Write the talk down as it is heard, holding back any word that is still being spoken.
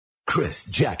Chris,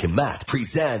 Jack, and Matt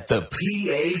present the PAB,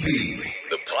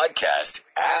 the podcast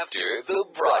after the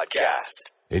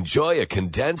broadcast. Enjoy a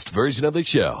condensed version of the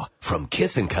show from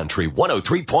Kissin' Country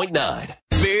 103.9.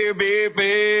 Beer, beer,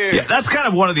 beer. Yeah, that's kind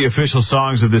of one of the official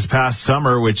songs of this past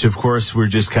summer, which, of course, we're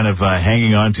just kind of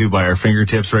hanging on to by our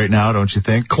fingertips right now, don't you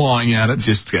think? Clawing at it.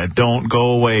 Just don't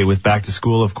go away with back to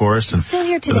school, of course. And still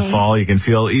here today. For the fall, you can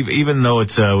feel, even though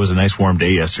it was a nice warm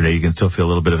day yesterday, you can still feel a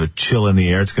little bit of a chill in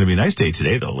the air. It's going to be a nice day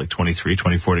today, though, like 23,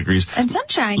 24 degrees. And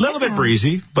sunshine. A little bit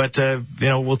breezy, but,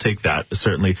 we'll take that,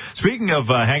 certainly. Speaking of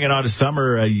hanging on to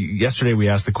summer, yesterday we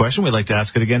asked the question. We'd like to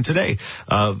ask it again today.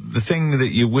 The thing that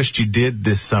you wished you did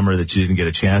this summer that you didn't get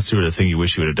a chance to, or the thing you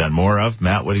wish you would have done more of.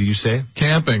 Matt, what did you say?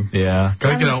 Camping. Yeah.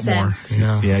 Gotta get out more.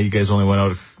 Yeah, you guys only went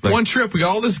out one trip. We got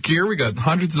all this gear. We got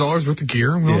hundreds of dollars worth of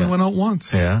gear, and we only went out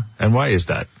once. Yeah. And why is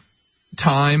that?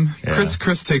 Time. Yeah.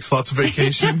 Chris takes lots of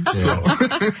vacation. So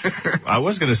I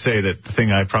was going to say that the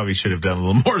thing I probably should have done a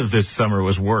little more of this summer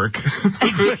was work.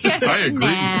 I agree.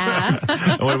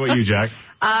 Nah. What about you, Jack?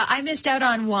 I missed out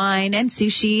on wine and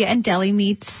sushi and deli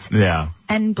meats. Yeah.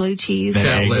 And blue cheese. And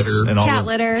cat eggs, litter. And all cat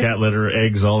litter. Cat litter,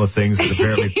 eggs, all the things that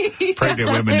apparently pregnant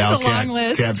women now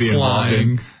can't be involved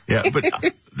in. Yeah, but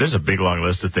there's a big long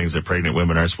list of things that pregnant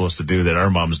women are supposed to do that our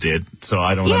moms did. So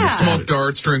I don't understand. Smoke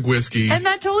darts, drink whiskey. And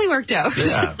that totally worked out.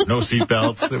 Yeah, no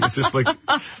seatbelts. It was just like...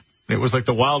 It was like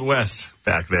the Wild West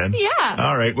back then. Yeah.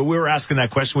 All right. Well, we were asking that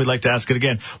question. We'd like to ask it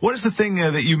again. What is the thing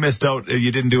that you missed out,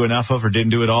 you didn't do enough of, or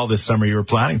didn't do at all this summer you were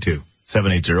planning to?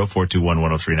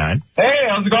 780-421-1039. Hey,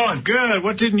 how's it going? Good.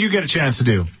 What didn't you get a chance to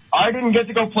do? I didn't get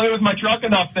to go play with my truck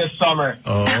enough this summer.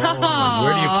 Oh,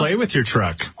 where do you play with your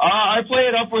truck? I play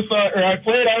it out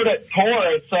at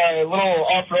Tor. It's a little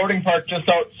off-roading park just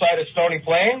outside of Stony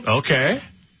Plain. Okay.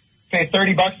 Pay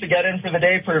 $30 to get in for the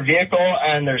day per vehicle,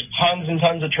 and there's tons and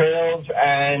tons of trails.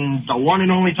 And the one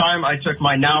and only time I took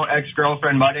my now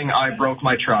ex-girlfriend mudding, I broke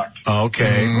my truck.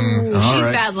 Okay. Ooh, all she's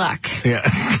right. bad luck. Yeah.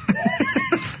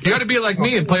 You got to be like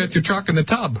me and play with your truck in the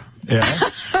tub. Yeah.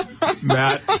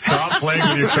 Matt, stop playing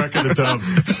with your truck in the tub.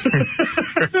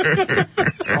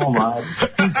 Oh, my.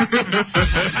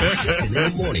 In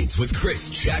the mornings with Chris,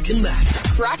 Jack, and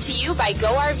Matt. Brought to you by Go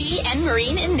RV and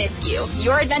Marine in Nisku.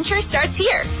 Your adventure starts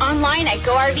here. Online at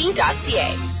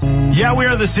GoRV.ca. Yeah, we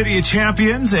are the City of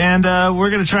Champions, and we're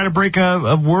going to try to break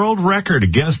a world record, a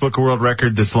Guinness Book of World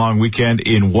Record this long weekend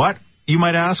in what? You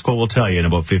might ask. Well, we'll tell you in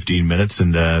about 15 minutes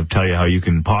and tell you how you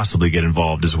can possibly get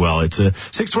involved as well. It's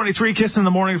 6:23, Kissin' in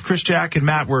the Morning with Chris, Jack, and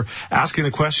Matt. We're asking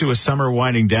the question with summer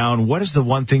winding down. What is the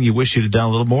one thing you wish you'd have done a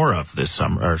little more of this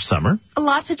summer?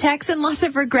 Lots of texts and lots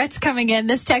of regrets coming in.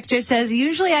 This texter says,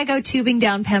 usually I go tubing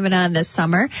down Pembina this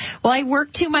summer. Well, I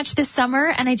worked too much this summer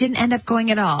and I didn't end up going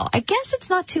at all. I guess it's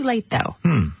not too late, though.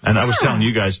 And I was telling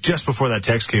you guys just before that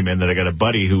text came in that I got a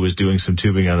buddy who was doing some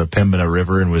tubing on the Pembina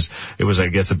River, and it was, I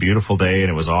guess, a beautiful day,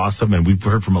 and it was awesome. And we've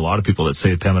heard from a lot of people that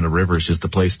say Pembina River is just the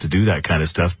place to do that kind of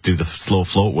stuff, do the slow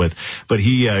float with. But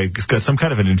he got some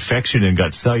kind of an infection and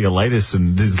got cellulitis,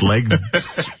 and his leg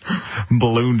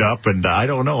ballooned up, and I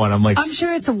don't know. And I'm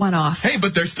sure it's a one-off. Hey,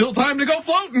 but there's still time to go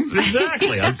floating.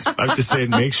 Exactly. I'm just saying,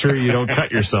 make sure you don't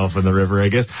cut yourself in the river, I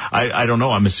guess. I don't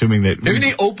know. I'm assuming that... Maybe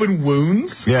any open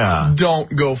wounds? Yeah. Don't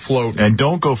go floating. And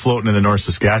don't go floating in the North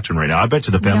Saskatchewan right now. I bet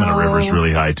you the Pembina River is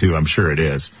really high, too. I'm sure it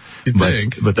is. You'd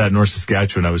think. But that North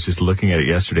Saskatchewan, I was just looking at it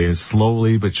yesterday, and it's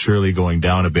slowly but surely going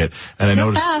down a bit. And Still I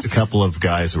noticed fast. a couple of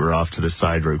guys that were off to the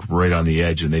side, right on the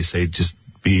edge, and they say just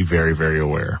be very, very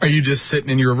aware. Are you just sitting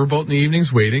in your riverboat in the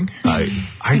evenings waiting?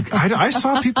 I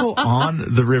saw people on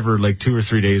the river like 2 or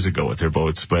 3 days ago with their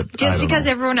boats, but Just I don't because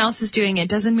know. everyone else is doing it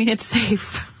doesn't mean it's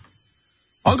safe.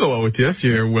 I'll go out with you if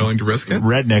you're willing to risk it.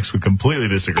 Rednecks would completely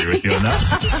disagree with you on that.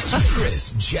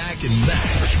 Chris, Jack, and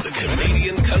Matt, the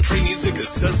Canadian Country Music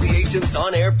Association's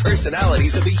on-air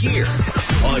personalities of the year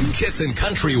on Kissin'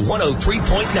 Country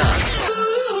 103.9.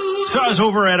 So I was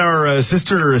over at our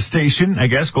sister station, I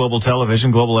guess, Global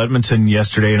Television, Global Edmonton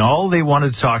yesterday, and all they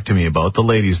wanted to talk to me about, the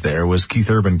ladies there, was Keith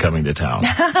Urban coming to town.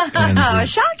 And,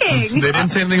 Shocking. They didn't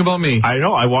say anything about me. I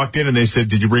know. I walked in and they said,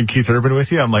 "Did you bring Keith Urban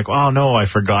with you?" I'm like, "Oh no, I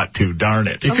forgot to. Darn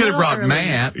it." You could have little brought early.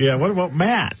 Matt. Yeah. What about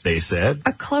Matt? They said.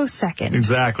 A close second.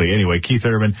 Exactly. Anyway, Keith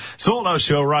Urban, sold out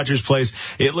show, Rogers Place.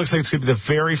 It looks like it's going to be the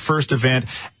very first event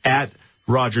at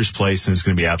Rogers Place, and it's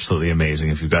going to be absolutely amazing.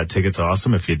 If you've got tickets,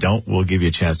 awesome. If you don't, we'll give you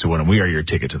a chance to win them. We are your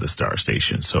ticket to the Star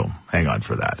Station, so hang on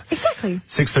for that. Exactly.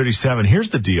 6:37.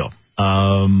 Here's the deal.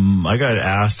 I got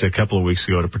asked a couple of weeks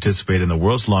ago to participate in the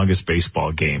world's longest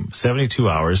baseball game, 72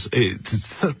 hours. It's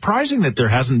surprising that there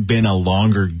hasn't been a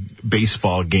longer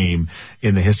baseball game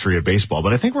in the history of baseball,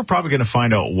 but I think we're probably going to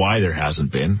find out why there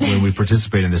hasn't been when we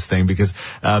participate in this thing, because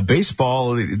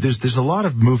baseball, there's a lot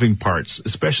of moving parts,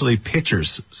 especially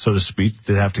pitchers, so to speak,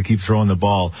 that have to keep throwing the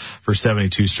ball for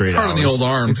 72 straight hours. Part of the old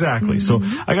arm. Exactly. So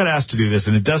I got asked to do this,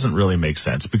 and it doesn't really make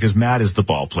sense because Matt is the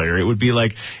ball player. It would be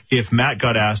like if Matt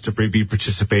got asked to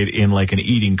participate in like an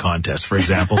eating contest, for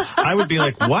example. I would be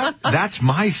like, what? That's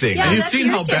my thing. Yeah, and you've that's seen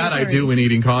your how bad I territory. do in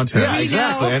eating contests. Yeah,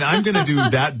 exactly. And I'm going to do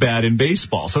that bad in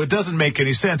baseball. So it doesn't make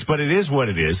any sense, but it is what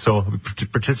it is. So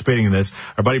participating in this,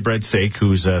 our buddy Brett Sake,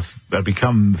 who's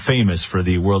become famous for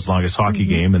the world's longest hockey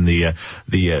game and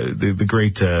the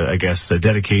great, I guess,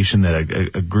 dedication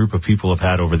that a group of people have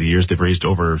had over the years. They've raised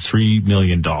over $3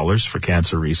 million for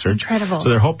cancer research. Incredible. So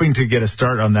they're hoping to get a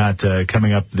start on that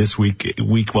coming up this week.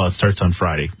 Well, it starts on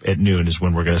Friday at noon is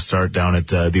when we're going to start down at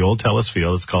the old Telus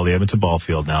Field. It's called the Edmonton Ball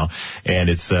Field now, and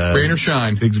it's Rain or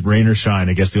shine. Rain or shine.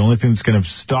 I guess the only thing that's going to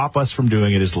stop us from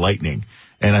doing it is lightning.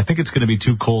 And I think it's going to be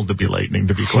too cold to be lightning,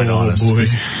 to be quite honest. Boy.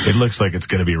 It looks like it's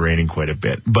going to be raining quite a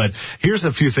bit. But here's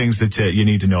a few things that you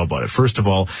need to know about it. First of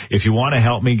all, if you want to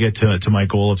help me get to my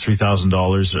goal of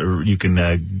 $3,000, or you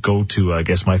can go to, I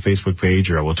guess, my Facebook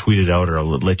page, or I will tweet it out, or I'll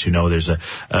let you know. There's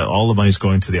all the money's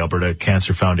going to the Alberta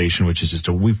Cancer Foundation, which is just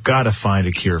we've got to find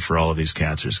a cure for all of these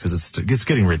cancers, because it's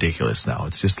getting ridiculous now.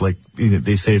 It's just like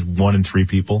they say 1 in 3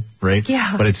 people, right?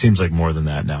 Yeah. But it seems like more than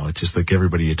that now. It's just like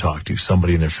everybody you talk to,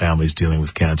 somebody in their family is dealing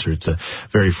with cancer. It's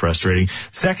very frustrating.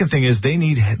 Second thing is they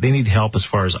need help as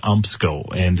far as umps go,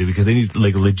 and because they need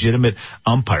like legitimate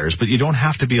umpires. But you don't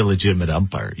have to be a legitimate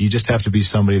umpire. You just have to be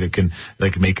somebody that can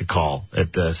like make a call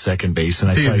at second base. And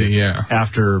It's I tell easy, you, yeah.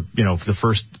 after for the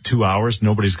first 2 hours,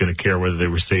 nobody's going to care whether they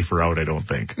were safe or out. I don't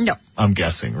think. No. I'm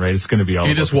guessing, right? It's going to be all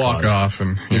You about just the walk cause. off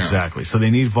and Exactly. So they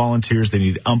need volunteers. They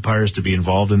need umpires to be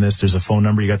involved in this. There's a phone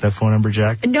number. You got that phone number,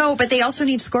 Jack? No, but they also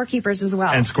need scorekeepers as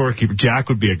well. And scorekeeper. Jack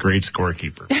would be a great scorekeeper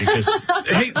because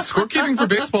Hey, scorekeeping for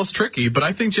baseball is tricky, but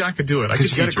I think Jack could do it. I could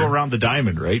you got teach to go her. around the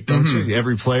diamond, right? Don't you?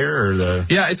 Every player or the.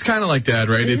 Yeah, it's kind of like that,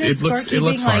 right? Isn't It looks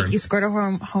scorekeeping hard. like you scored a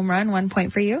home run, 1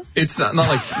 point for you? It's not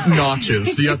like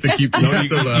notches. You have to keep. You have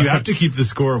to, You have to keep the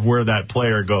score of where that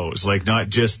player goes, like not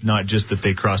just that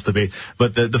they cross the base.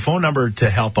 But the phone number to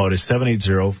help out is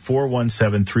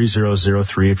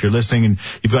 780-417-3003. If you're listening and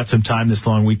you've got some time this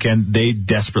long weekend, they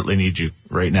desperately need you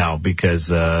right now because.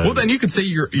 Well, then you could say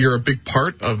you're a big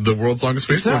part of the world's longest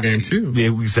baseball game too.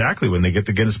 Yeah, exactly. When they get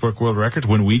the Guinness Book World Records,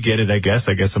 when we get it, I guess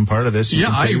I'm part of this. You Yeah,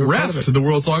 can say I you're part of refed it. the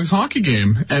world's longest hockey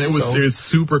game, and it was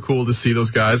super cool to see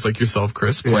those guys like yourself,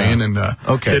 Chris, playing and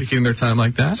dedicating their time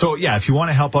like that. So, yeah, if you want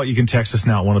to help out, you can text us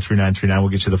now at 103939. We'll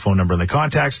get you the phone number and the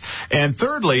contacts. And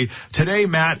thirdly, today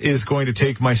Matt is going to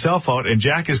take myself out, and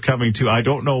Jack is coming too. I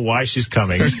don't know why she's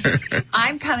coming.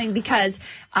 I'm coming because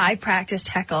I practiced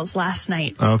heckles last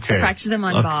night. Okay. I practiced them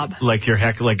on Bob. Like you're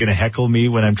going to heckle me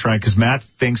when I'm trying, because Matt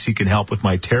thinks he can help with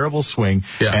my terrible swing,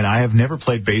 and I have never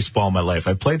played baseball in my life.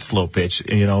 I played slow pitch,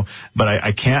 but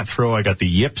I can't throw. I got the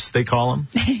yips, they call them.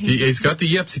 He's got the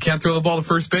yips. He can't throw the ball to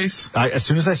first base. As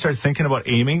soon as I started thinking about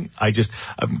aiming,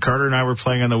 Carter and I were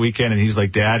playing on the weekend, and he's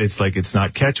like, Dad, it's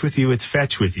not catch with you, it's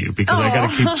fetch with you, because I got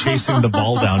to keep chasing the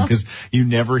ball down, because you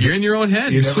never You're in your own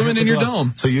head. You're never swimming hit in the your glove.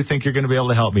 dome. So you think you're going to be able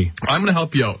to help me? I'm going to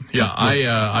help you out. Yeah,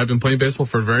 I've been playing baseball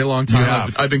for a very long time. You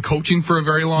have. I've been coaching for a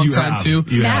very long time too.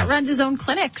 You Matt have. runs his own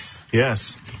clinics.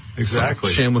 Yes,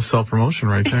 exactly. Shameless self-promotion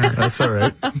right there. That's all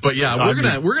right. But yeah,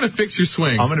 we're gonna fix your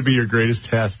swing. I'm going to be your greatest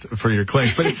test for your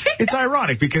clinic. But it's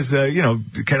ironic because,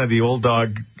 kind of the old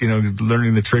dog,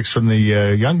 learning the tricks from the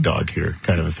young dog here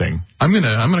kind of a thing. I'm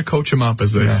gonna coach him up,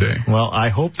 as they say. Well, I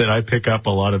hope that I pick up a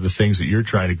lot of the things that you're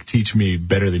trying to teach me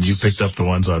better than you picked up the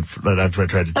ones that I've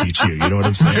tried to teach you. You know what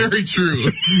I'm saying? Very true.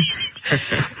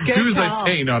 Do as I call.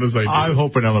 say, not as I do. I'm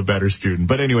hoping I'm a better student.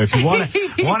 But anyway, if you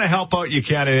want to help out, you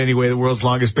can in any way. The world's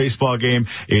longest baseball game,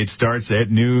 it starts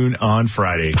at noon on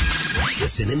Friday.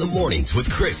 Listen in the mornings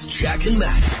with Chris, Jack, and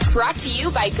Matt. Brought to you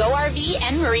by Go RV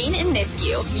and Marine in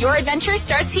Nisku. Your adventure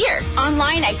starts here.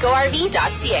 Online at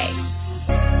GoRV.ca.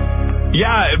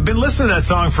 Yeah, I've been listening to that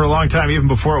song for a long time, even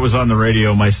before it was on the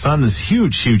radio. My son is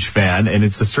huge fan, and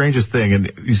it's the strangest thing.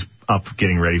 And he's up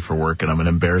getting ready for work, and I'm going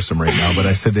to embarrass him right now. But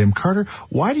I said to him, Carter,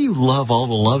 why do you love all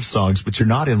the love songs, but you're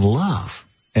not in love?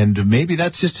 And maybe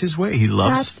that's just his way. He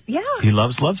loves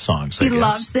love songs. He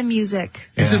loves the music.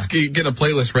 He's just getting a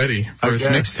playlist ready for his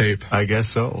mixtape. I guess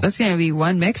so. That's going to be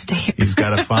one mixtape. He's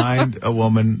got to find a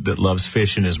woman that loves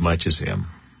fishing as much as him.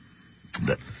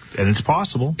 And it's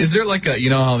possible. Is there like you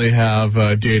know how they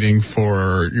have dating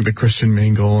for the Christian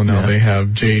Mingle, and now they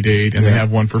have J-Date, and they have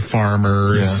one for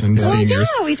farmers and seniors.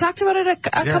 Oh, yeah, we talked about it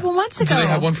a couple months ago. Do they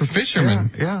have one for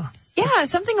fishermen? Yeah,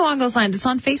 something along those lines. It's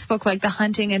on Facebook, like the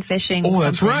hunting and fishing. Oh,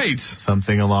 that's right.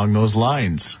 Something along those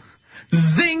lines.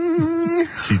 Zing!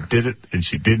 She did it, and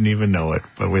she didn't even know it,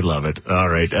 but we love it. All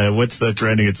right, what's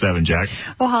trending at 7, Jack?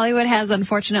 Well, Hollywood has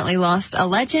unfortunately lost a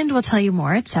legend. We'll tell you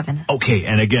more at 7. Okay,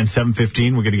 and again,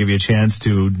 7:15, we're going to give you a chance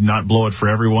to not blow it for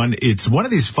everyone. It's one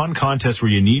of these fun contests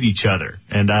where you need each other,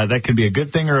 and that can be a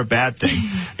good thing or a bad thing.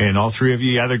 And all three of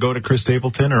you either go to Chris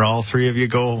Stapleton, or all three of you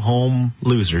go home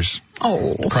losers.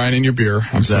 Oh. Crying in your beer.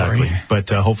 I'm sorry. But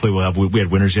hopefully we had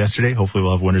winners yesterday. Hopefully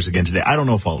we'll have winners again today. I don't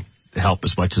know if I'll help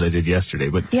as much as I did yesterday,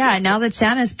 but yeah, now that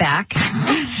Santa's back.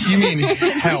 You mean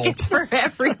help? It's for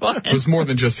everyone. It was more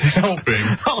than just helping.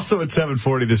 Also at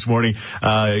 7:40 this morning,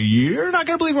 you're not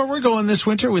going to believe where we're going this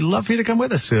winter. We'd love for you to come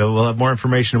with us. We'll have more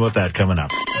information about that coming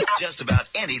up. Just about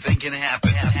anything can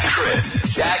happen.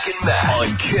 Chris, Jack, and Matt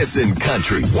on Kissin'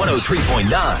 Country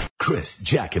 103.9. Chris,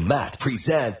 Jack, and Matt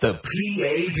present the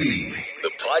PAB,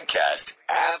 the podcast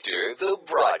after the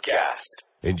broadcast.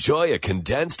 Enjoy a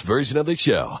condensed version of the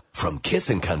show from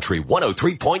Kissin' Country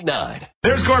 103.9.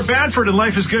 There's Gord Badford, and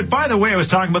life is good. By the way, I was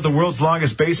talking about the world's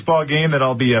longest baseball game that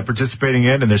I'll be participating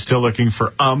in, and they're still looking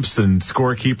for umps and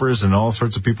scorekeepers and all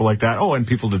sorts of people like that. Oh, and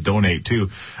people to donate, too,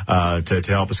 to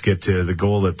help us get to the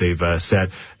goal that they've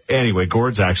set. Anyway,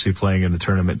 Gord's actually playing in the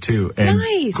tournament, too. And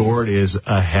nice. Gord is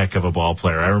a heck of a ball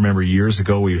player. I remember years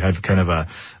ago we had kind of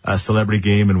a celebrity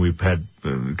game, and we've had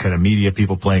kind of media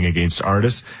people playing against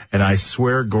artists. And I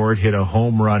swear Gord hit a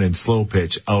home run in slow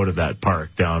pitch out of that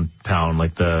park downtown,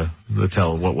 like that's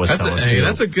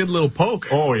a good little poke.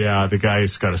 Oh, yeah, the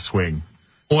guy's got a swing.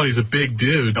 Well, he's a big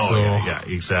dude, so. Yeah,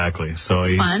 exactly. So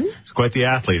he's quite the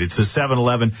athlete. It's a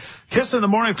 7-11. Kiss in the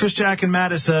morning with Chris, Jack, and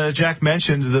Matt. As Jack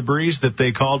mentioned, the breeze that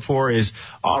they called for is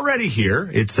already here.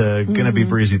 It's going to be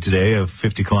breezy today of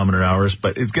 50 kilometer hours,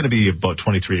 but it's going to be about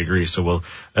 23 degrees, so we'll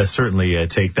certainly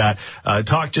take that.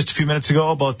 Talked just a few minutes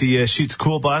ago about the Sheetz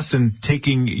Cool Bus and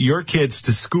taking your kids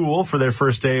to school for their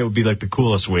first day. It would be like the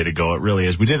coolest way to go. It really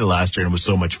is. We did it last year, and it was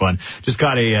so much fun. Just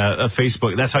got a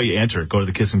Facebook. That's how you enter. Go to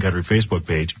the Kissin' Country Facebook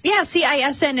page. Yeah,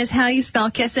 CISN is how you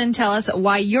spell Kissin'. Tell us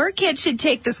why your kid should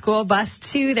take the school bus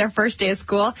to their first day of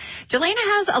school. Jelena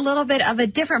has a little bit of a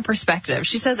different perspective.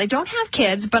 She says, I don't have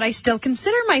kids, but I still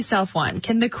consider myself one.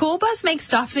 Can the cool bus make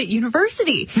stops at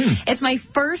university? It's my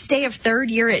first day of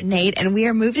third year at NAIT, and we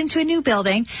are moved into a new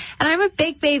building, and I'm a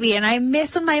big baby, and I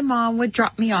miss when my mom would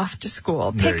drop me off to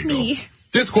school. Pick me. Go.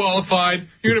 Disqualified.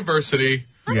 University.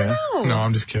 I don't know. No,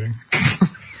 I'm just kidding.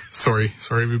 Sorry,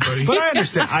 everybody. But I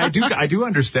understand. I do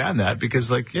understand that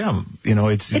because, like, yeah, you know,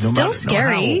 it's no still matter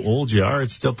scary. How old you are,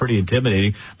 it's still pretty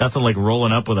intimidating. Nothing like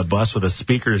rolling up with a bus with the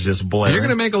speakers just blaring. You're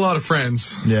gonna make a lot of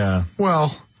friends. Yeah.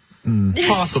 Well,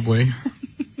 possibly.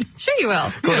 Sure you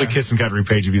will. Go to the Kissin' Country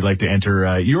page if you'd like to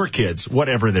enter your kids,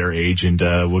 whatever their age, and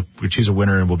we'll choose a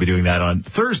winner, and we'll be doing that on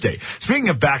Thursday. Speaking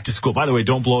of back to school, by the way,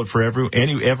 don't blow it for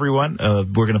everyone.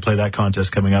 We're going to play that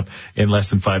contest coming up in less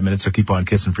than 5 minutes, so keep on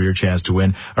kissing for your chance to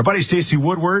win. Our buddy Stacey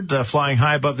Woodward, flying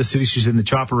high above the city. She's in the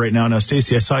chopper right now. Now,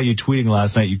 Stacey, I saw you tweeting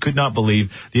last night. You could not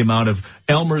believe the amount of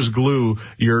Elmer's glue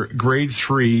your grade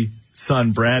 3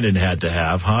 son Brandon had to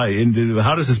have. How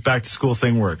does this back to school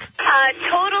thing work?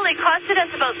 It costed us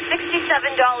about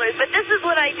 $67, but this is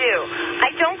what I do.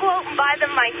 I don't go out and buy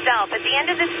them myself. At the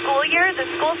end of the school year, the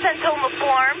school sends home a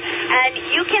form, and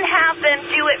you can have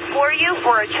them do it for you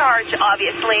for a charge,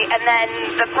 obviously. And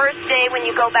then the first day when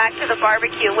you go back to the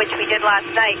barbecue, which we did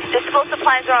last night, the school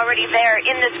supplies are already there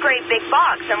in this great big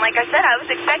box. And like I said, I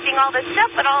was expecting all this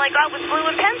stuff, but all I got was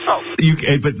glue and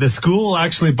pencils. But the school will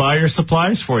actually buy your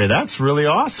supplies for you. That's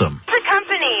really awesome. The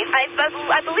company,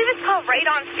 I believe it's called Right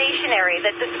On Stationery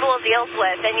that the school deals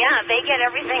with. And yeah, they get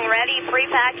everything ready,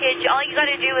 pre-packaged. All you got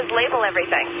to do is label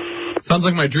everything. Sounds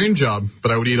like my dream job,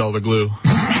 but I would eat all the glue.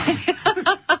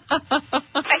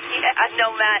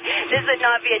 No, Matt, this would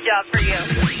not be a job for you.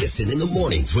 Listen in the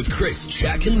mornings with Chris,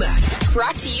 Jack, and Matt.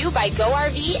 Brought to you by Go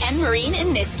RV and Marine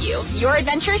in Nisku. Your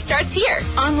adventure starts here.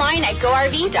 Online at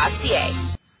GoRV.ca.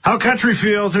 How country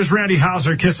feels. There's Randy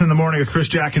Hauser, Kiss in the Morning with Chris,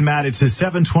 Jack, and Matt. It's his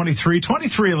 7:23,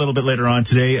 23 a little bit later on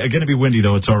today. Going to be windy,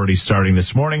 though. It's already starting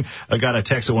this morning. I got a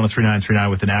text at 103939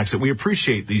 with an accent. We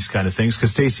appreciate these kind of things because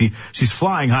Stacey, she's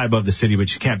flying high above the city, but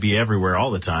she can't be everywhere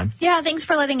all the time. Yeah, thanks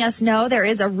for letting us know. There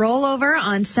is a rollover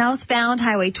on southbound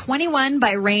Highway 21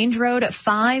 by Range Road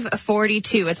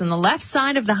 542. It's on the left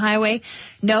side of the highway.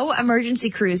 No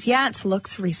emergency crews yet.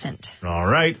 Looks recent. All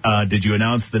right. Did you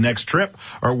announce the next trip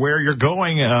or where you're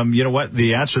going? You know what?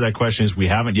 The answer to that question is we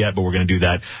haven't yet, but we're going to do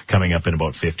that coming up in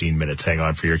about 15 minutes. Hang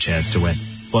on for your chance to win.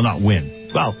 Well, not win.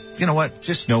 Well, you know what?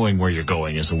 Just knowing where you're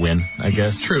going is a win, I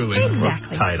guess. Truly. Exactly.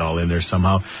 We'll tie it all in there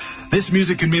somehow. This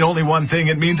music can mean only one thing.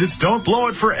 It means it's Don't Blow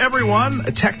It for everyone.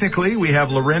 Technically, we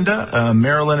have Lorinda,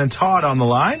 Marilyn, and Todd on the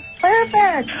line.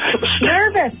 Perfect.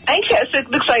 Nervous. Anxious.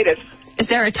 Excited. Is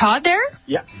there a Todd there?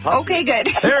 Yeah. Okay, good.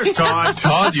 There's Todd.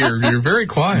 Todd, you're very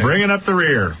quiet. Bringing up the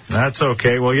rear. That's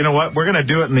okay. Well, you know what? We're going to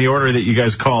do it in the order that you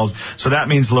guys called. So that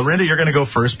means, Lorinda, you're going to go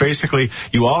first. Basically,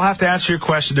 you all have to answer your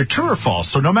question. They're true or false.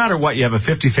 So no matter what, you have a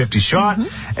 50-50 shot.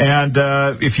 And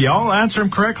if you all answer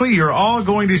them correctly, you're all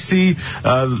going to see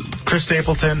Chris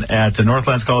Stapleton at the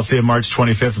Northlands Coliseum March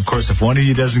 25th. Of course, if one of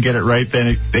you doesn't get it right,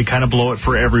 then they kind of blow it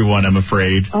for everyone, I'm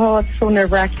afraid. Oh, it's so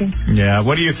nerve-wracking. Yeah.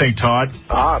 What do you think, Todd?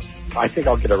 I think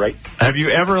I'll get it right. Have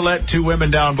you ever let two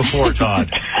women down before, Todd?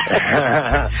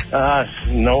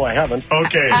 No, I haven't.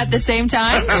 Okay. At the same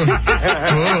time?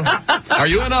 Are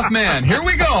you enough man? Here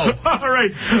we go. All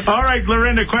right,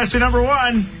 Lorinda, question number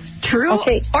 1. True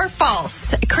Okay. or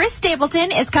false? Chris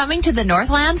Stapleton is coming to the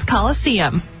Northlands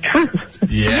Coliseum.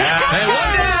 Yeah. Hey,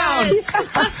 one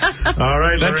down. All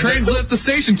right, That Lorinda, train's left the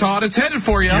station, Todd. It's headed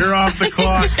for you. you're off the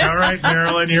clock. All right,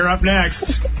 Marilyn, you're up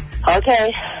next.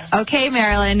 Okay. Okay,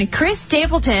 Marilyn. Chris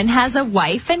Stapleton has a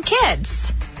wife and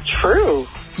kids. True.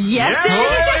 Yes, Yeah. it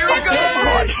Oh, is. here we go.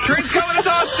 Train's coming to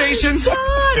Todd's station.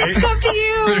 Todd, it's up to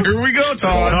you. Here we go,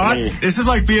 Todd. Todd, this is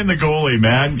like being the goalie,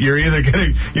 man. You're either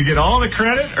you get all the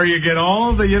credit or you get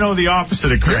all the, the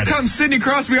opposite of Here credit. comes Sidney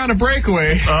Crosby on a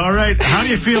breakaway. All right, how do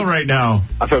you feel right now?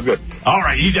 I feel good. All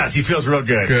right, he does. He feels real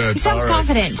good. Good. He sounds All right.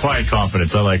 confident. Quiet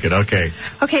confidence. I like it. Okay.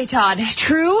 Okay, Todd.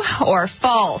 True or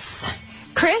false?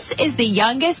 Chris is the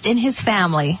youngest in his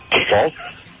family. False.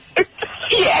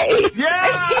 Yay. Yeah!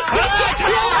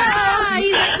 Ah,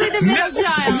 he's actually the middle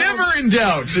child. Never in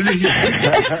doubt. He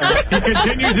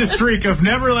continues his streak of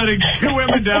never letting two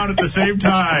women down at the same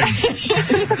time.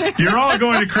 You're all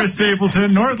going to Chris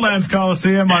Stapleton, Northlands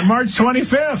Coliseum on March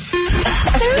 25th.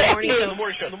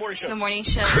 The morning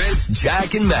show. Chris,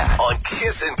 Jack, and Matt on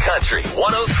Kissin' Country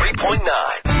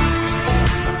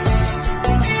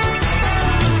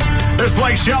 103.9. There's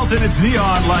Blake Shelton. It's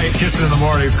Neon Light. Kissing in the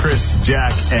morning with Chris,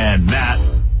 Jack, and Matt.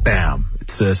 Bam.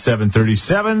 It's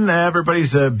 7:37.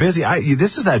 Everybody's busy.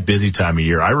 This is that busy time of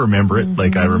year. I remember it.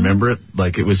 Like, I remember it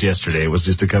like it was yesterday. It was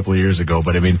just a couple of years ago.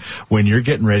 But I mean, when you're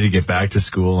getting ready to get back to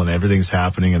school and everything's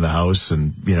happening in the house,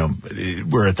 and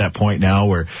we're at that point now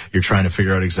where you're trying to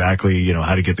figure out exactly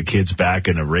how to get the kids back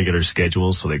in a regular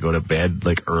schedule so they go to bed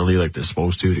like early, like they're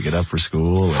supposed to get up for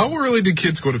school. How early do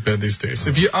kids go to bed these days?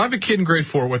 If I have a kid in grade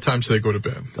 4, what time should they go to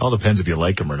bed? All depends if you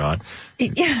like them or not.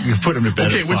 Yeah. You put them to bed.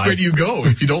 Okay, at which 5. way do you go?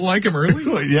 If you don't like them early?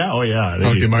 Yeah, oh yeah.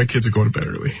 Okay, my kids are going to bed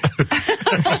early.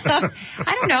 I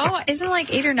don't know. Isn't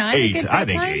like 8 or 9 a 8. good I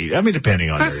think bedtime? 8. I mean, depending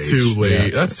on That's their age. too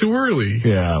late. Yeah. That's too early.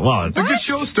 Yeah, well, The good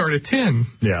shows start at 10.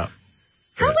 yeah.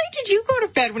 How late did you go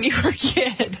to bed when you were a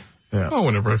kid? Oh,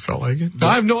 whenever I felt like it.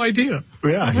 I have no idea.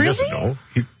 Yeah, he doesn't know.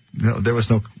 There was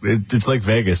no. It's like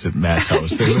Vegas at Matt's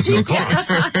house. There was no clocks.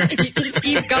 He just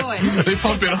keeps going. They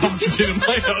pump in oxygen in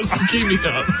my house to keep me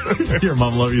up. Your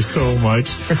mom loves you so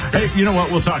much. Hey, you know what?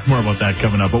 We'll talk more about that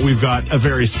coming up. But we've got a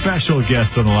very special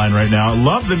guest on the line right now.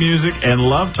 Love the music and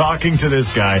love talking to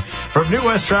this guy from New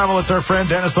West Travel. It's our friend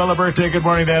Dennis Lilliberte. Good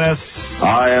morning, Dennis.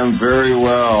 I am very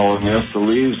well, and yes, the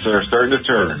leaves are starting to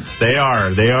turn. They are.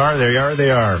 And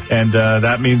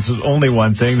that means only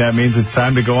one thing. That means it's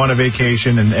time to go on a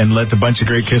vacation and let a bunch of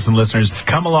great Kissin' listeners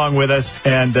come along with us.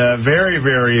 And very,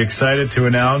 very excited to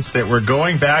announce that we're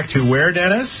going back to where,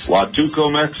 Dennis?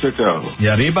 Huatuco, Mexico.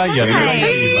 Yariba.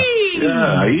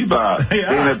 Yeah, Iba. Staying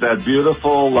at that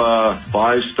beautiful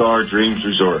 5-star Dreams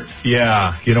Resort.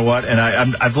 Yeah, you know what? And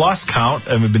I've lost count.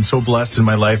 I've been so blessed in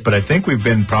my life, but I think we've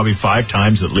been probably 5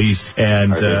 times at least.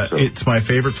 And so. It's my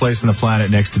favorite place on the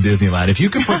planet next to Disneyland. If you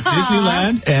could put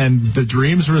Disneyland and the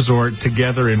Dreams Resort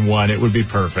together in one, it would be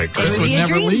perfect. Chris would be a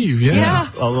never dream. leave. Yeah.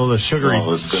 Although the sugary,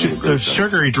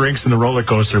 sugary drinks in the roller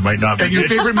coaster might not be And your good.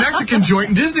 favorite Mexican joint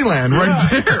in Disneyland,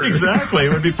 right there. Exactly. It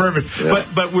would be perfect. Yeah.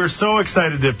 But we're so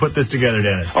excited to put this together,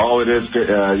 Dennis. Oh, it is. We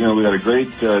got a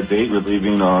great date. We're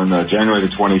leaving on January the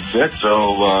 26th,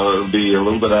 so it'll be a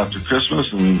little bit after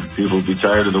Christmas, and people will be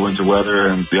tired of the winter weather,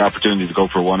 and the opportunity to go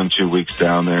for 1 and 2 weeks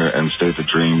down there and stay at the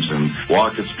Dreams and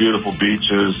walk its beautiful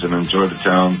beaches and enjoy the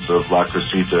towns of La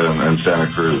Crescita and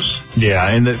Santa Cruz. Yeah,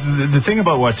 and the thing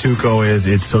about Watuco is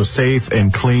it's so safe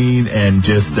and clean, and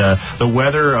just the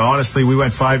weather. Honestly, we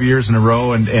went 5 years in a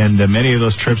row, and many of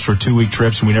those trips were 2-week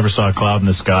trips, and we never saw a cloud in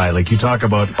the sky. Like, you talk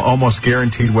about almost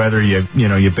guaranteed weather,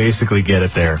 you basically get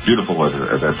it there. Beautiful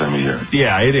weather at that time of year.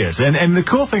 Yeah, it is. And the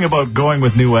cool thing about going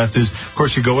with New West is, of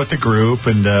course, you go with the group,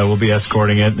 and we'll be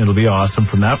escorting it, and it'll be awesome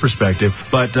from that perspective.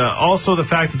 But also the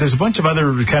fact that there's a bunch of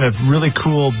other kind of really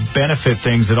cool benefit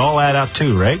things that all add up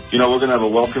too, right? We're going to have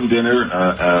a welcome dinner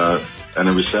and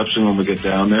a reception when we get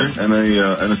down there, and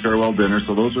a farewell dinner.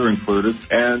 So those are included.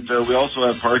 And we also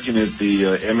have parking at the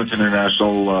Edmonton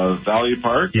International Value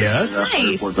Park. Yes.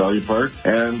 International Airport Value Park.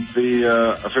 And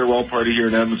a farewell party here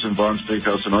in Edmonton, Vaughan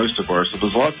Steakhouse and Oyster Bar. So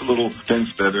there's lots of little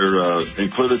things that are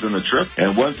included in the trip.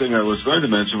 And one thing I was going to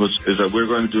mention is that we're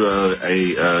going to do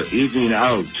a evening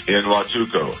out in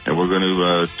Watuco. And we're going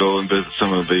to go and visit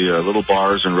some of the little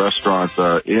bars and restaurants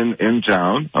in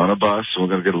town on a bus. And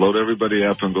we're going to load everybody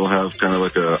up and go have kind of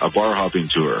like a bar hopping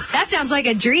tour. That sounds like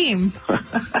a dream.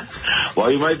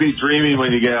 Well, you might be dreaming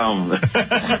when you get home.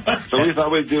 So we thought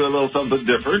we'd do a little something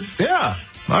different. Yeah.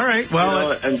 All right.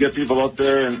 Well, and get people out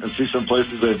there and see some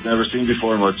places they've never seen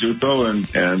before in Watuco, and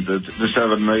just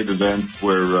have a night event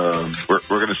where we're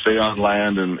going to stay on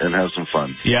land and have some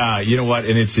fun. Yeah, you know what?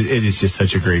 And it is just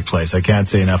such a great place. I can't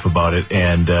say enough about it,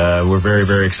 and we're very,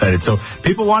 very excited. So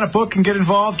people want to book and get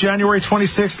involved. January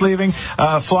 26th, leaving,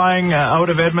 flying out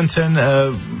of Edmonton.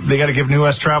 They got to give New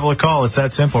West Travel a call. It's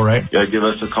that simple, right? Yeah, give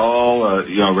us a call.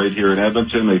 Right here in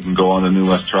Edmonton, they can go on the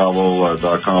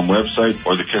newwesttravel.com website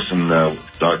or the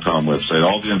Kissin.com website.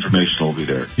 All the information will be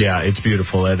there. Yeah, it's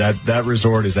beautiful. That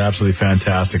resort is absolutely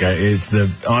fantastic.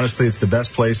 Honestly, it's the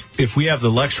best place. If we have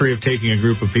the luxury of taking a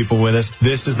group of people with us,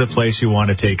 this is the place you want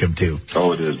to take them to.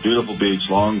 Oh, it is. Beautiful beach,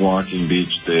 long walking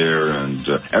beach there, and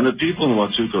the people in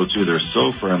Watuco too, they're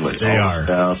so friendly. They are.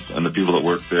 The staff and the people that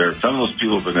work there. Some of those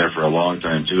people have been there for a long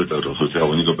time too at the hotel.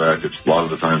 When you go back, a lot of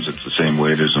the times it's the same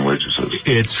waiters and waitresses.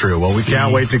 It's true. Well, we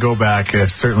can't wait to go back.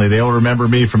 Certainly, they'll remember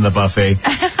me from the buffet.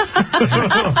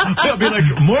 They'll be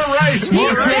like, more rice, more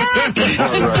rice.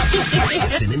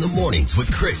 Listen in the mornings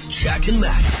with Chris, Jack, and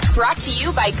Matt. Brought to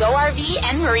you by Go RV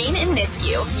and Marine in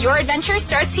Nisku. Your adventure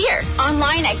starts here.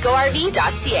 Online at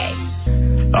GoRV.ca.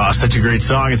 Oh, such a great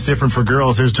song. It's different for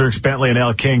girls. There's Dierks Bentley and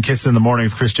Elle King, Kissing in the Morning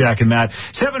with Chris, Jack, and Matt.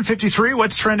 7:53.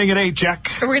 What's trending at 8,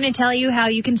 Jack? We're going to tell you how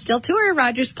you can still tour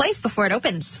Rogers Place before it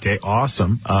opens. Okay,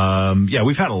 awesome.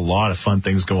 We've had a lot of fun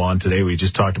things go on today. We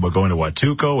just talked about going to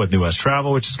Watuco with New West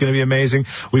Travel, which is going to be amazing.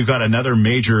 We've got another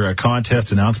major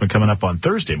contest announcement coming up on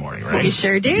Thursday morning, right? We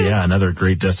sure do. Yeah, another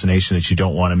great destination that you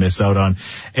don't want to miss out on.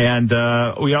 And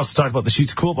we also talked about the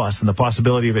Sheets Cool Bus and the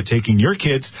possibility of it taking your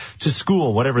kids to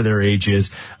school, whatever their age is.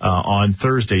 On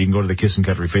Thursday, you can go to the Kissin'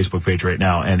 Country Facebook page right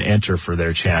now and enter for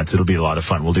their chance. It'll be a lot of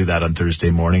fun. We'll do that on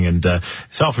Thursday morning. And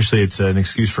selfishly, it's an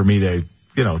excuse for me to,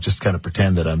 just kind of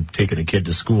pretend that I'm taking a kid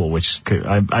to school, which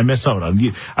I miss out on.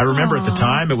 I remember at the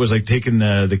time it was like taking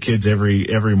the kids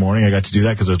every morning. I got to do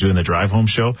that because I was doing the drive home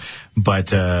show.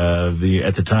 But at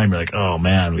the time, you're like, oh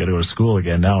man, we got to go to school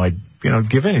again. Now I'd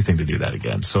give anything to do that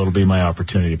again. So it'll be my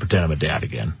opportunity to pretend I'm a dad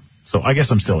again. So I guess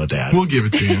I'm still a dad. We'll give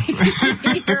it to you.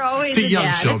 You're always to a young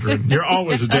dad. children. You're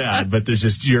always a dad, but there's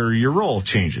just your role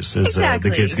changes as Exactly.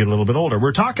 the kids get a little bit older.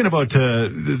 We're talking about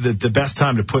the best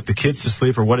time to put the kids to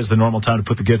sleep, or what is the normal time to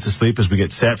put the kids to sleep as we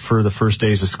get set for the first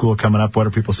days of school coming up. What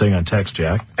are people saying on text,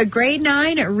 Jack? A grade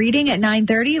 9, reading at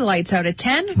 9:30, lights out at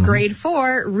 10. Mm-hmm. Grade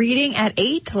 4, reading at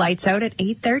 8, lights out at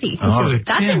 8:30. Oh,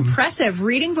 That's 10. impressive.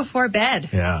 Reading before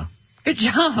bed. Yeah. Good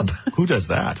job. Who does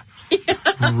that?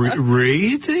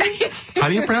 Reading? How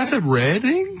do you pronounce it?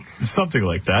 Reading? Something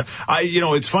like that.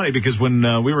 It's funny because when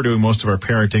we were doing most of our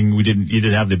parenting, you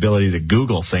didn't have the ability to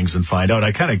Google things and find out.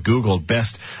 I kind of Googled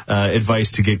best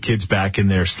advice to get kids back in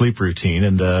their sleep routine.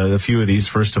 And a few of these,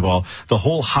 first of all, the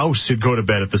whole house should go to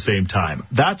bed at the same time.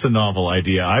 That's a novel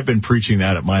idea. I've been preaching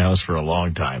that at my house for a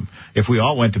long time. If we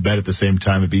all went to bed at the same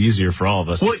time, it'd be easier for all of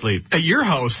us to sleep. At your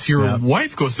house, your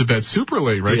wife goes to bed super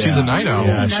late, right? Yeah. She's a night owl.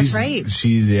 Yeah, That's right. I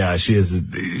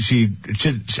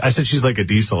said she's like a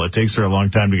diesel. It takes her a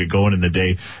long time to get going in the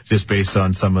day, just based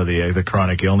on some of the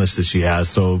chronic illness that she has.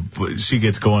 So she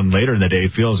gets going later in the day,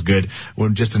 feels good,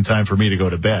 when just in time for me to go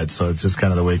to bed. So it's just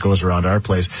kind of the way it goes around our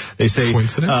place. They say,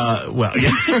 coincidence? Well,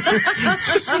 yeah.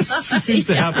 she seems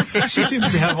to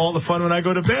have all the fun when I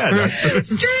go to bed.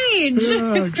 Strange.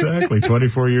 Yeah, exactly.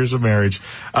 24 years of marriage.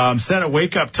 Set a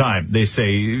wake up time. They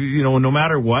say, no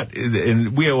matter what,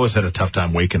 and we always had a tough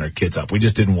time waking our kids up. We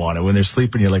just didn't want it. When they're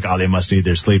sleeping, you're like, oh, they must need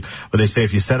their sleep. But they say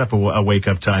if you set up a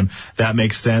wake-up time, that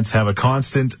makes sense. Have a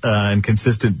constant and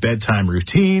consistent bedtime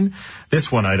routine.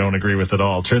 This one I don't agree with at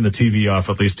all. Turn the TV off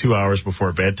at least 2 hours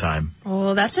before bedtime.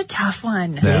 Oh, that's a tough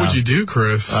one. Yeah. What would you do,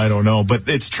 Chris? I don't know, but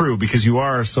it's true because you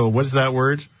are. So what is that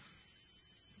word?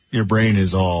 Your brain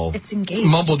is all it's engaged.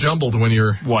 Mumble jumbled when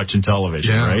you're watching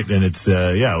television, right? And it's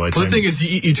Well, the thing is,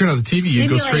 you turn on the TV, you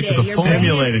go straight to the phone.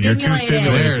 Stimulated. You're too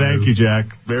stimulated. Thank you,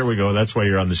 Jack. There we go. That's why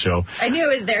you're on the show. I knew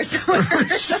it was there somewhere.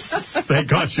 Thank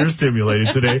God you're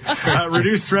stimulated today.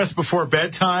 Reduce stress before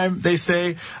bedtime, they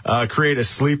say. Create a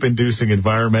sleep-inducing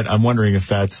environment. I'm wondering if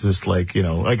that's just like,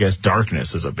 I guess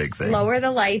darkness is a big thing. Lower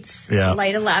the lights. Yeah.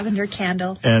 Light a lavender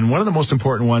candle. And one of the most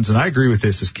important ones, and I agree with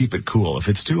this, is keep it cool. If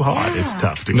it's too hot, it's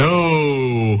tough to go.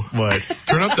 No. What?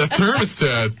 Turn up that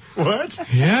thermostat. What?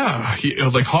 Yeah.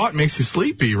 Like hot makes you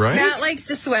sleepy, right? Matt likes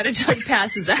to sweat until he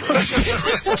passes out.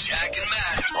 Chris, Jack, and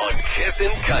Matt on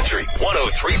Kissin' Country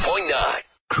 103.9.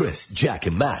 Chris, Jack,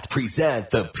 and Matt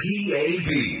present the PAB,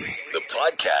 the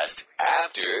podcast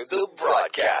after the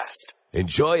broadcast.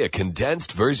 Enjoy a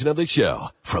condensed version of the show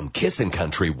from Kissin'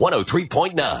 Country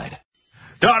 103.9.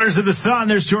 Daughters of the Sun,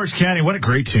 there's George Canny. What a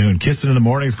great tune. Kissing in the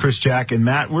Morning with Chris, Jack, and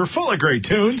Matt. We're full of great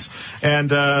tunes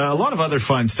and a lot of other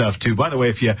fun stuff, too. By the way,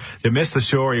 if you missed the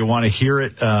show or you want to hear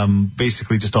it,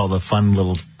 basically just all the fun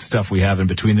little stuff we have in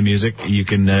between the music, you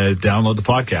can download the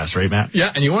podcast, right, Matt?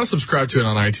 Yeah, and you want to subscribe to it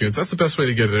on iTunes. That's the best way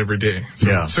to get it every day.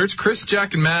 So search Chris,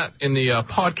 Jack, and Matt in the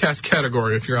podcast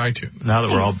category if you're iTunes. Now that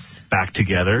we're all back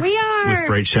together we are. With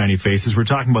bright, shiny faces, we're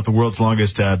talking about the world's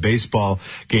longest baseball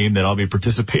game that I'll be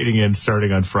participating in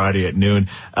starting on Friday at noon.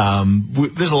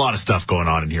 There's a lot of stuff going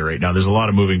on in here right now. There's a lot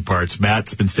of moving parts.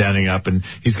 Matt's been standing up, and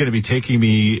he's going to be taking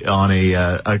me on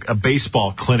a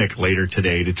baseball clinic later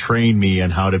today to train me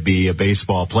on how to be a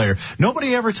baseball player.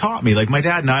 Nobody ever taught me. Like my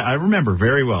dad and I remember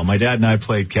very well. My dad and I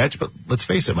played catch, but let's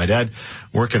face it, my dad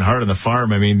working hard on the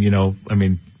farm.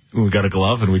 We got a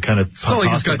glove and we kind of. It's not like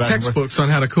he's got textbooks on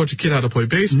how to coach a kid how to play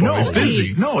baseball. No, he's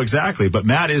busy. No, exactly. But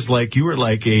Matt is like, you were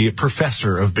like a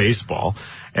professor of baseball.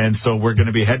 And so we're going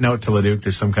to be heading out to Leduc.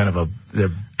 There's some kind of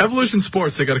Evolution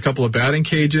Sports. They got a couple of batting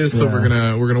cages, so we're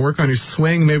gonna work on your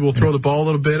swing. Maybe we'll throw the ball a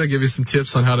little bit. I'll give you some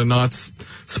tips on how to not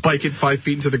spike it 5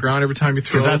 feet into the ground every time you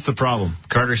throw. Because that's the problem.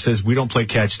 Carter says we don't play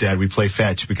catch, Dad. We play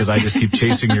fetch because I just keep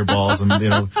chasing your balls,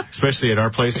 and especially at our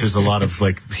place, there's a lot of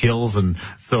like hills, and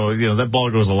so that ball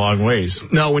goes a long ways.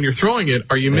 Now, when you're throwing it,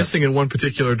 are you missing in one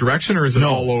particular direction, or is it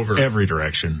all over? Every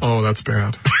direction. Oh, that's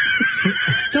bad.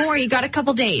 Don't worry, you got a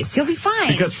couple days. You'll be fine.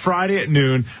 Because Friday at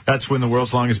noon, that's when the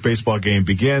world's longest baseball game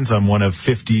begins. I'm one of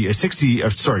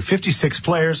 56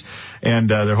 players, and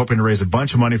they're hoping to raise a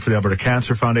bunch of money for the Alberta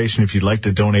Cancer Foundation. If you'd like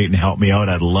to donate and help me out,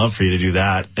 I'd love for you to do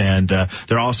that. And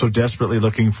they're also desperately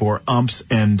looking for umps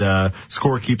and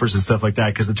scorekeepers and stuff like that,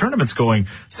 because the tournament's going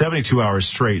 72 hours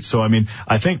straight. So,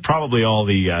 I think probably all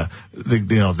the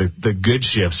good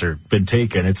shifts have been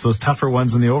taken. It's those tougher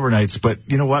ones in the overnights. But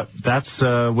you know what? That's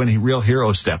when real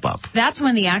heroes step up. That's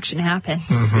when the action happens.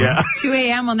 Mm-hmm. Yeah. 2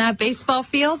 a.m. on that baseball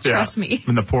field. Trust me.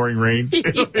 In the pouring rain.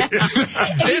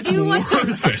 If you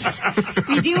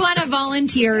do want to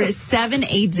volunteer,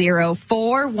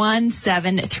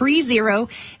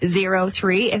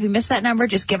 780-417-3003. If you missed that number,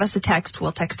 just give us a text.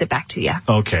 We'll text it back to you.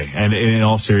 Okay. And in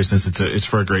all seriousness, it's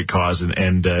for a great cause.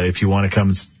 And if you want to come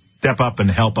and step up and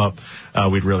help up,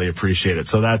 we'd really appreciate it.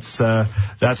 So that's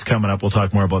coming up. We'll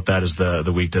talk more about that as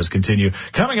the week does continue.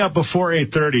 Coming up before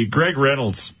 8:30, Greg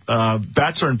Reynolds,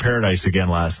 Bachelor in Paradise again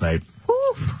last night.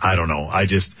 Ooh. I don't know.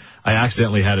 I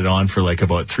accidentally had it on for like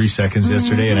about 3 seconds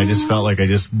yesterday, and I just felt like I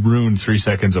just ruined 3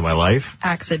 seconds of my life.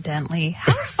 Accidentally.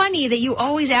 How funny that you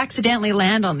always accidentally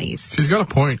land on these. She's got a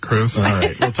point, Chris. All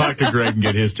right. We'll talk to Greg and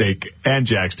get his take and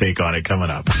Jack's take on it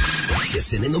coming up.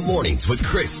 Kissin' in the Mornings with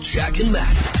Chris, Jack, and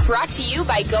Matt. Brought to you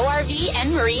by Go RV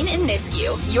and Marine in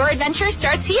Nisku. Your adventure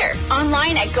starts here.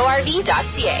 Online at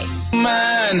GoRV.ca.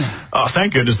 Man. Oh,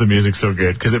 thank goodness the music's so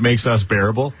good, because it makes us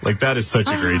bearable. Like, that is such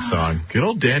a great song. Good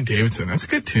old Dan Davidson. That's a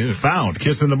good tune. Found.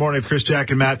 Kiss in the Morning with Chris, Jack,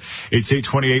 and Matt. It's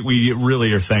 8:28. We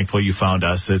really are thankful you found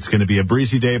us. It's going to be a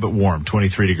breezy day, but warm.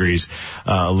 23 degrees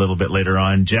a little bit later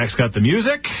on. Jack's got the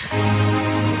music.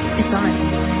 It's on.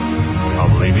 I'll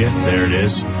believe you. There it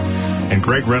is. And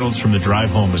Greg Reynolds from The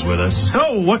Drive Home is with us.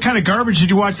 So, what kind of garbage did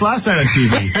you watch last night on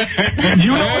TV?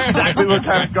 You know exactly what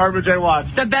kind of garbage I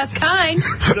watched. The best kind.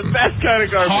 The best kind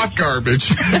of garbage. Hot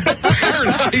garbage.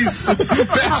 Paradise.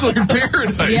 Bachelor in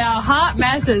Paradise. Yeah, hot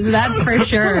messes, that's for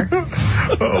sure.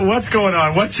 What's going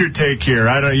on? What's your take here?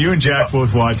 You and Jack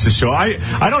both watch the show.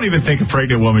 I don't even think a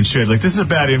pregnant woman should. Like, this is a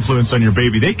bad influence on your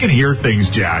baby. They can hear things,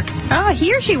 Jack. Oh,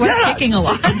 he or she was kicking a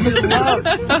lot.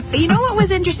 You know what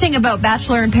was interesting about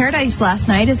Bachelor in Paradise last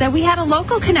night is that we had a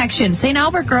local connection. St.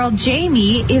 Albert girl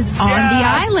Jamie is on the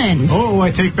island. Oh, I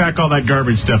take back all that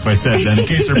garbage stuff I said then, in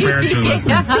case her parents are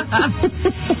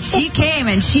listening. She came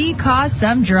and she caused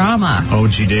some drama. Oh,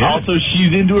 she did? Also,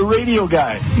 she's into a radio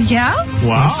guy. Yeah?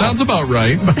 Wow. Sounds about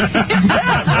right.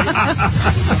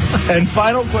 And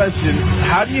final question,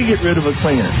 how do you get rid of a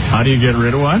clinger? How do you get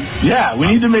rid of one? Yeah, we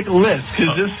need to make a list,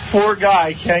 because this poor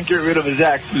guy can't get rid of his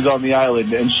ex who's on the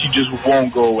island, and she just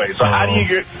won't go away. So how do you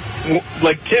get,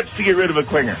 tips to get rid of a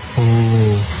clinger?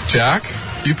 Ooh. Jack?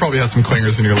 You probably have some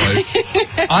clingers in your life.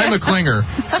 I'm a clinger,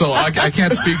 so I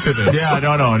can't speak to this. Yeah,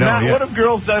 no. Matt, Yeah. what have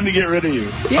girls done to get rid of you?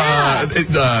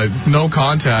 No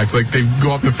contact. Like, they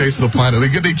go off the face of the planet.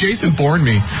 They Jason Bourne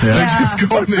me. Yeah. They just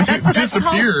go and they That's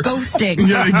disappear. called ghosting.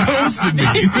 Yeah, they ghosted me.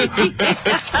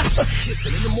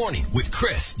 Kissin' in the Morning with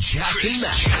Chris, Jack, and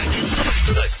Matt.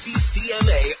 The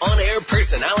CCMA On-Air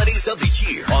Personalities of the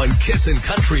Year on Kissin'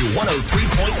 Country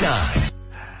 103.9.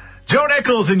 Joe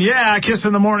Nichols and Kiss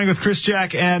in the Morning with Chris,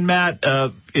 Jack, and Matt.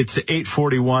 It's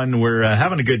 8:41. We're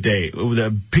having a good day.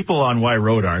 The people on Y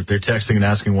Road aren't. They're texting and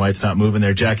asking why it's not moving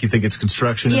there. Jack, you think it's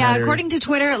construction? Yeah, in that area? according to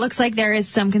Twitter, it looks like there is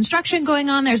some construction going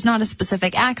on. There's not a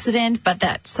specific accident, but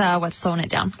that's what's slowing it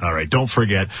down. All right, don't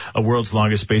forget, a world's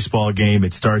longest baseball game.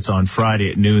 It starts on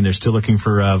Friday at noon. They're still looking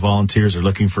for volunteers. They're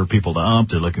looking for people to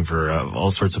ump. They're looking for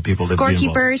all sorts of people to be involved.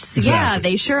 Scorekeepers, Exactly. yeah,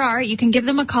 they sure are. You can give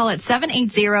them a call at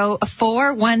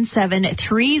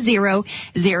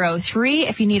 780-417-3003.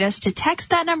 If you need us to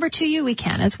text that number to you, we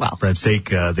can as well. Brent Stake,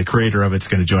 the creator of it's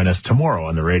going to join us tomorrow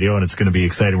on the radio, and it's going to be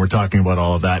exciting. We're talking about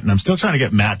all of that, and I'm still trying to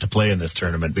get Matt to play in this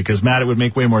tournament because, Matt, it would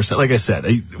make way more sense. Like I said,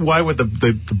 why would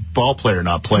the ball player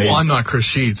not play? Well, I'm not Chris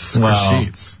Sheets. Wow. Chris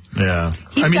Sheets. Yeah.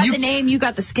 He's got the name, you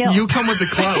got the skill. You come with the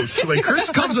clout. Like, Chris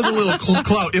comes with a little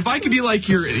clout. If I could be like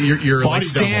your like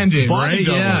stand-in, right?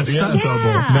 Double. Yeah, stunt double.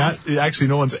 Matt, actually,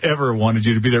 no one's ever wanted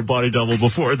you to be their body double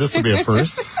before. This will be a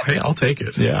first. Hey, I'll take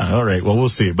it. Yeah, all right. Well, we'll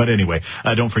see. But anyway,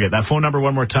 don't forget that phone number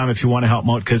one more time if you want to help them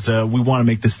out, because we want to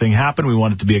make this thing happen. We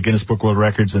want it to be a Guinness Book World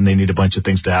Records, and they need a bunch of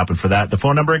things to happen for that. The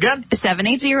phone number again?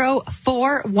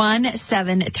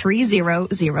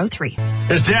 780-417-3003.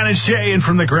 There's Dan and Shay in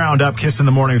From the Ground Up, Kiss in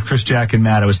the Morning with Chris, Jack, and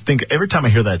Matt. I was thinking, every time I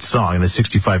hear that song in the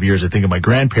 65 years, I think of my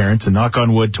grandparents, and knock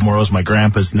on wood, tomorrow's my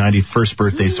grandpa's 91st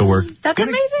birthday, so we're That's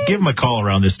amazing. give him a call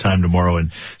around this time tomorrow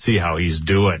and see how he's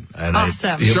doing. And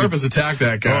Awesome. Sharp as a tack,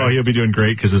 that guy. Oh, he'll be doing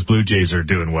great because his Blue Jays are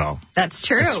doing well. That's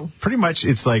true. Pretty much,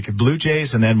 it's like Blue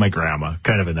Jays and then my grandma,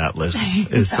 kind of in that list.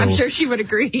 So, I'm sure she would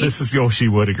agree. She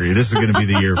would agree. This is going to be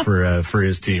the year for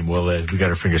his team. Well, we got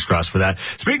our fingers crossed for that.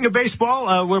 Speaking of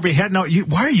baseball, we'll be heading out.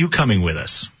 Why are you coming with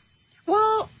us?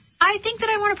 Well, I think that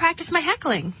I want to practice my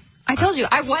heckling. I told you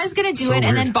I was going to do so it,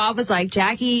 and weird. then Bob was like,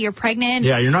 "Jackie, you're pregnant.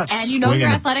 Yeah, you're not and you know swinging your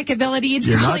it. athletic ability. It's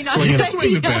You're probably not not a swinging good it.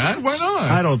 Swing the idea." bat? Why not?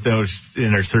 I don't know.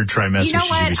 In her third trimester, You know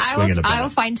she should be what? swinging a bat. I will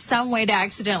find some way to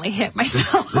accidentally hit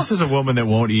myself. This is a woman that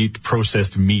won't eat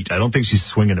processed meat. I don't think she's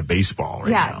swinging a baseball right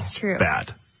now. Yeah, it's true.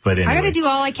 Bad. But anyway. I got to do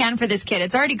all I can for this kid.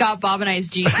 It's already got Bob and I's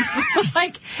genes.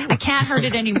 Like, I can't hurt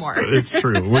it anymore. It's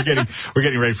true. We're getting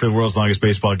ready for the world's longest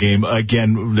baseball game.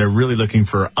 Again, they're really looking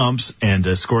for umps and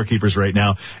scorekeepers right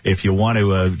now. If you want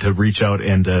to reach out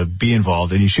and be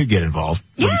involved, and you should get involved.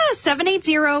 Yeah,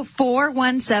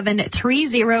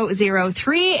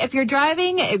 780-417-3003. If you're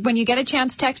driving, when you get a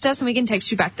chance, text us and we can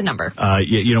text you back the number.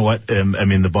 You know what? I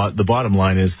mean, the bottom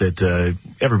line is that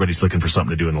everybody's looking for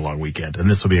something to do in the long weekend, and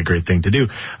this will be a great thing to do.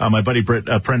 My buddy Britt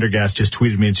Prendergast just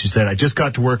tweeted me, and she said, "I just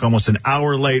got to work almost an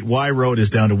hour late. Y Road is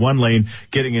down to one lane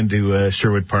getting into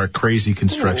Sherwood Park. Crazy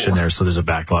construction there, so there's a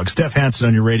backlog." Steph Hansen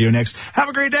on your radio next. Have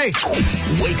a great day.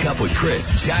 Wake up with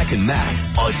Chris, Jack, and Matt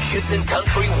on Kissin'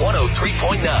 Country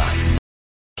 103.9.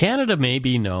 Canada may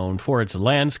be known for its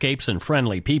landscapes and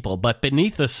friendly people, but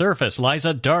beneath the surface lies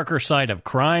a darker side of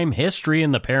crime, history,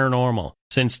 and the paranormal.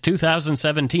 Since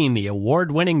 2017, the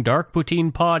award-winning Dark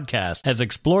Poutine podcast has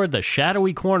explored the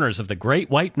shadowy corners of the Great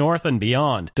White North and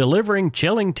beyond, delivering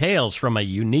chilling tales from a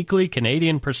uniquely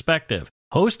Canadian perspective.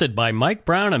 Hosted by Mike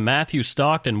Brown and Matthew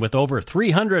Stockton with over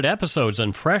 300 episodes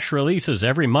and fresh releases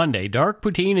every Monday, Dark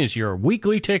Poutine is your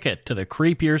weekly ticket to the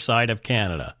creepier side of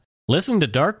Canada. Listen to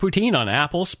Dark Poutine on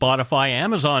Apple, Spotify,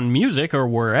 Amazon Music, or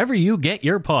wherever you get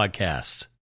your podcasts.